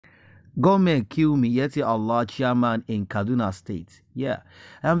Gunmen kill Meyetti chairman in Kaduna State. Yeah,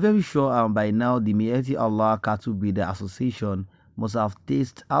 I'm very sure by now the Meyetti Cattle Breeder Association must have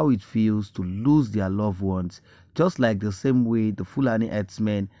tasted how it feels to lose their loved ones, just like the same way the Fulani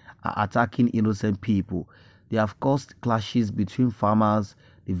herdsmen are attacking innocent people. They have caused clashes between farmers,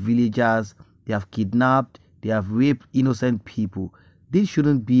 the villagers, they have kidnapped, they have raped innocent people. This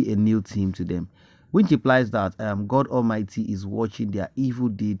shouldn't be a new thing to them, which implies that God Almighty is watching their evil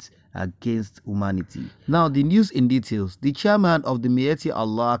deeds against humanity. Now, the news in details. The chairman of the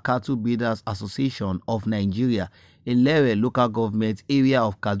Meyetti Cattle Breeders Association of Nigeria in Lere local government area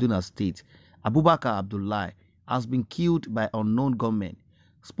of Kaduna State, Abubakar Abdullahi, has been killed by unknown gunmen.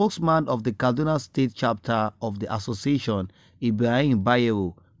 Spokesman of the Kaduna State chapter of the association, Ibrahim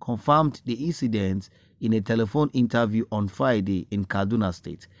Bayero, confirmed the incident in a telephone interview on Friday in Kaduna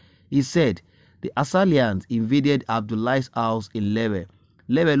State. He said the assailants invaded Abdullahi's house in Lere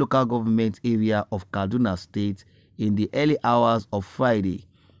local government area of Kaduna State in the early hours of Friday.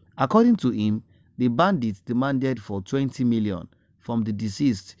 According to him, the bandits demanded for 20 million from the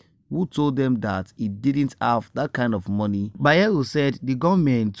deceased, who told them that he didn't have that kind of money. Bayero said the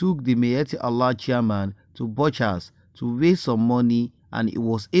gunmen took the Meyetti chairman to butchers to raise some money, and he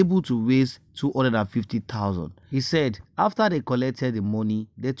was able to raise 250,000. He said after they collected the money,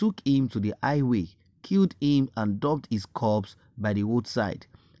 they took him to the highway, killed him and dumped his corpse by the roadside.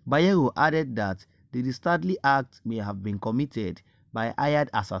 Bayero added that the dastardly act may have been committed by hired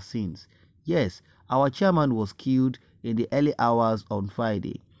assassins. Yes, our chairman was killed in the early hours on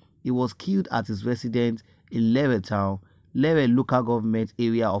Friday. He was killed at his residence in Lere town, Lere local government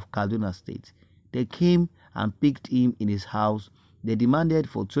area of Kaduna State. They came and picked him in his house. They demanded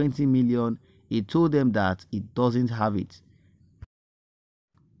for 20 million. He told them that he doesn't have it.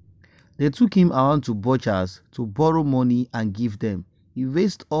 They took him around to butchers to borrow money and give them. He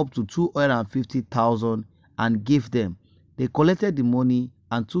raised up to 250,000 and gave them. They collected the money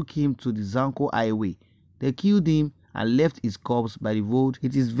and took him to the Zanko highway. They killed him and left his corpse by the road.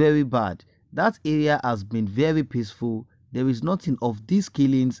 It is very bad. That area has been very peaceful. There is nothing of these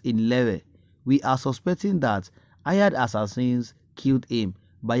killings in Lere. We are suspecting that hired assassins killed him,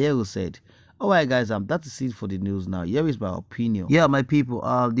 Bayero said. Alright guys, that is it for the news now. Here is my opinion. Yeah, my people,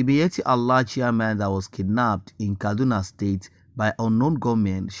 the Meyetti chairman that was kidnapped in Kaduna State by unknown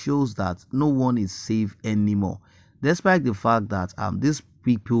gunmen shows that no one is safe anymore. Despite the fact that these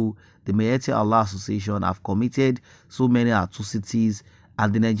people, the Meyetti Association, have committed so many atrocities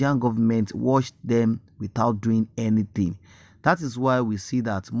and the Nigerian government watched them without doing anything. That is why we see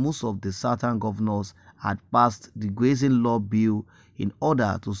that most of the southern governors had passed the grazing law bill in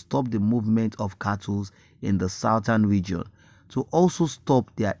order to stop the movement of cattle in the southern region, to also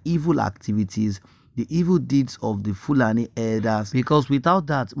stop their evil activities, the evil deeds of the Fulani elders, because without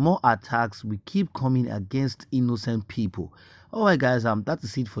that, more attacks will keep coming against innocent people. Alright guys, that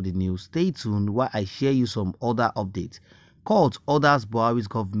is it for the news. Stay tuned while I share you some other updates. Court orders Buhari's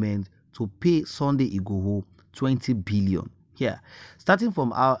government to pay Sunday Igboho 20 billion. Yeah, starting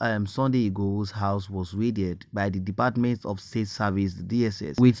from how Sunday Igboho's house was raided by the Department of State Service, the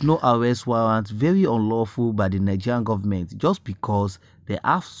DSS, with no arrest warrant, very unlawful by the Nigerian government, just because they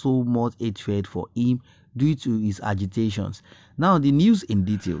have so much hatred for him due to his agitations. Now, the news in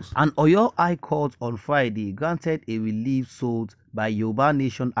details. An Oyo High Court on Friday granted a relief sought by Yoruba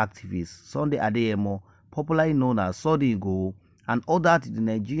Nation activist Sunday Adeyemo, popularly known as Sunday Igboho, and ordered the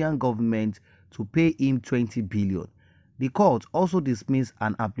Nigerian government to pay him 20 billion. The court also dismissed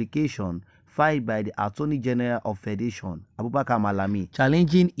an application filed by the Attorney General of Federation, Abubakar Malami,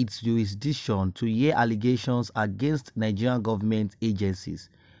 challenging its jurisdiction to hear allegations against Nigerian government agencies.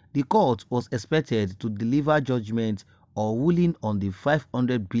 The court was expected to deliver judgment or ruling on the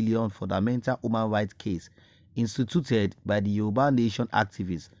 500 billion fundamental human rights case instituted by the Yoruba Nation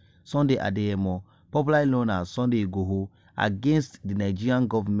activist Sunday Adeyemo, popularly known as Sunday Igboho, against the Nigerian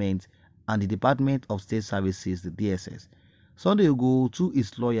government and the Department of State Services, the DSS. Sunday Igboho, through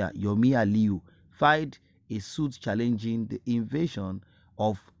his lawyer Yomi Aliyu, filed a suit challenging the invasion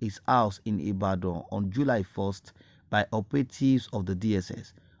of his house in Ibadan on July 1st by operatives of the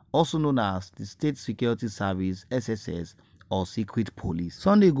DSS, also known as the State Security Service, SSS, or Secret Police.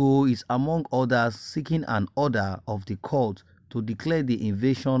 Sunday Igboho is among others seeking an order of the court to declare the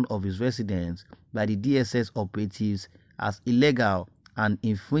invasion of his residence by the DSS operatives as illegal and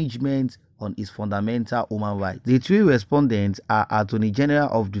infringement on his fundamental human rights. The three respondents are Attorney General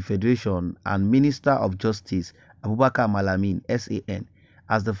of the Federation and Minister of Justice Abubakar Malami, SAN,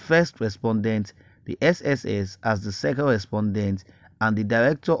 as the first respondent, the SSS as the second respondent, and the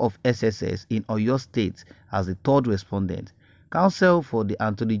Director of SSS in Oyo State as the third respondent. Counsel for the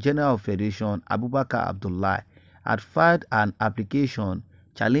Attorney General of Federation, Abubakar Abdullahi, had filed an application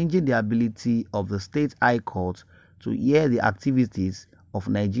challenging the ability of the State High Court to hear the activities of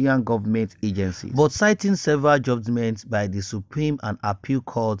Nigerian government agencies, but citing several judgments by the Supreme and Appeal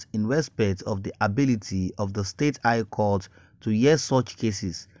Court in respect of the ability of the State High Court to hear such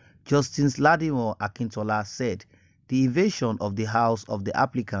cases. Justice Ladimo Akintola said the evasion of the house of the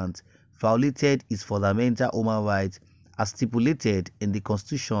applicant violated his fundamental human rights as stipulated in the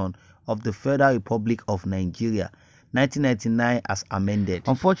Constitution of the Federal Republic of Nigeria, 1999 as amended.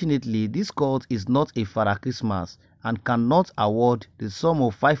 Unfortunately, this court is not a Father Christmas and cannot award the sum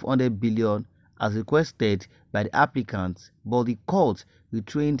of 500 billion as requested by the applicant, but the court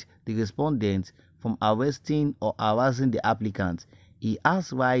restrained the respondent from arresting or harassing the applicant. He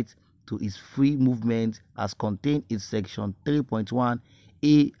has rights to his free movement as contained in section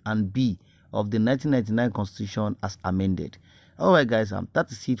 3.1a and b of the 1999 Constitution as amended. Alright guys,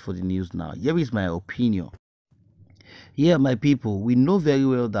 that is it for the news now. Here is my opinion. Yeah, my people, we know very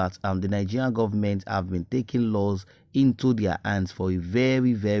well that the Nigerian government have been taking laws into their hands for a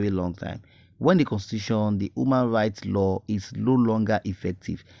very, very long time. When the Constitution, the human rights law is no longer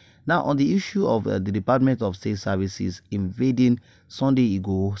effective. Now, on the issue of the Department of State Services invading Sunday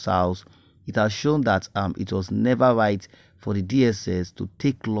Igboho's house, it has shown that it was never right for the DSS to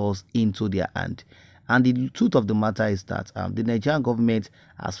take laws into their hand. And the truth of the matter is that the Nigerian government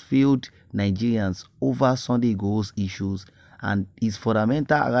has failed Nigerians over Sunday Igboho's issues, and his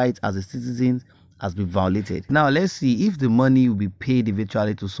fundamental rights as a citizen has been violated. Now, let's see if the money will be paid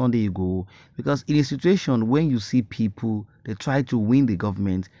eventually to Sunday Igboho, because in a situation when you see people, they try to win the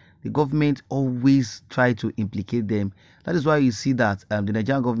government always try to implicate them. That is why you see that the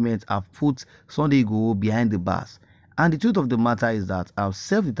Nigerian government have put Sunday Igboho behind the bars. And the truth of the matter is that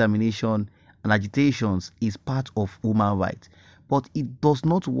self-determination and agitations is part of human rights, but it does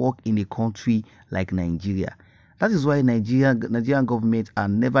not work in a country like Nigeria. That is why Nigerian government are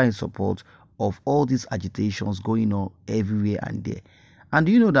never in support of all these agitations going on everywhere and there. And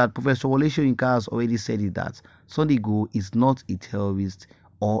do you know that Professor K1Lł Meyetti has already said it, that Sunday Igboho is not a terrorist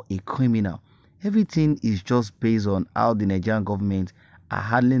or a criminal. Everything is just based on how the Nigerian government are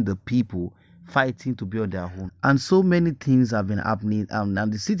handling the people fighting to be on their own. And so many things have been happening, and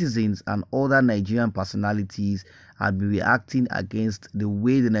the citizens and other Nigerian personalities have been reacting against the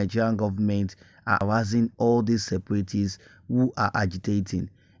way the Nigerian government are harassing all these separatists who are agitating.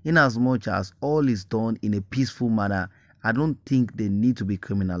 In as much as all is done in a peaceful manner, I don't think they need to be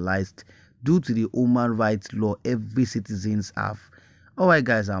criminalized due to the human rights law every citizens have. Alright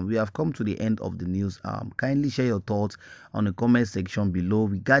guys, we have come to the end of the news. Kindly share your thoughts on the comment section below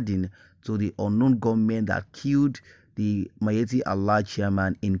regarding to the unknown gunmen that killed the Meyetti Allah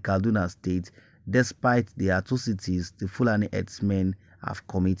chairman in Kaduna State, despite the atrocities the Fulani herdsmen have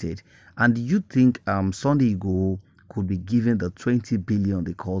committed. And do you think Sunday Igboho could be given the 20 billion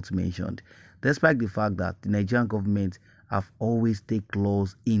the court mentioned, despite the fact that the Nigerian government have always taken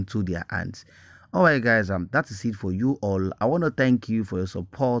laws into their hands? Alright guys, that is it for you all. I want to thank you for your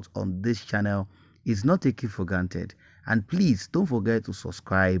support on this channel. It's not taken for granted. And please don't forget to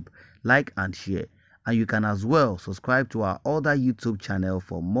subscribe, like and share. And you can as well subscribe to our other YouTube channel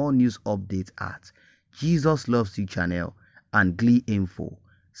for more news updates at Jesus Loves You channel and Glee Info.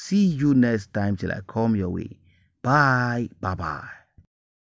 See you next time till I come your way. Bye. Bye-bye.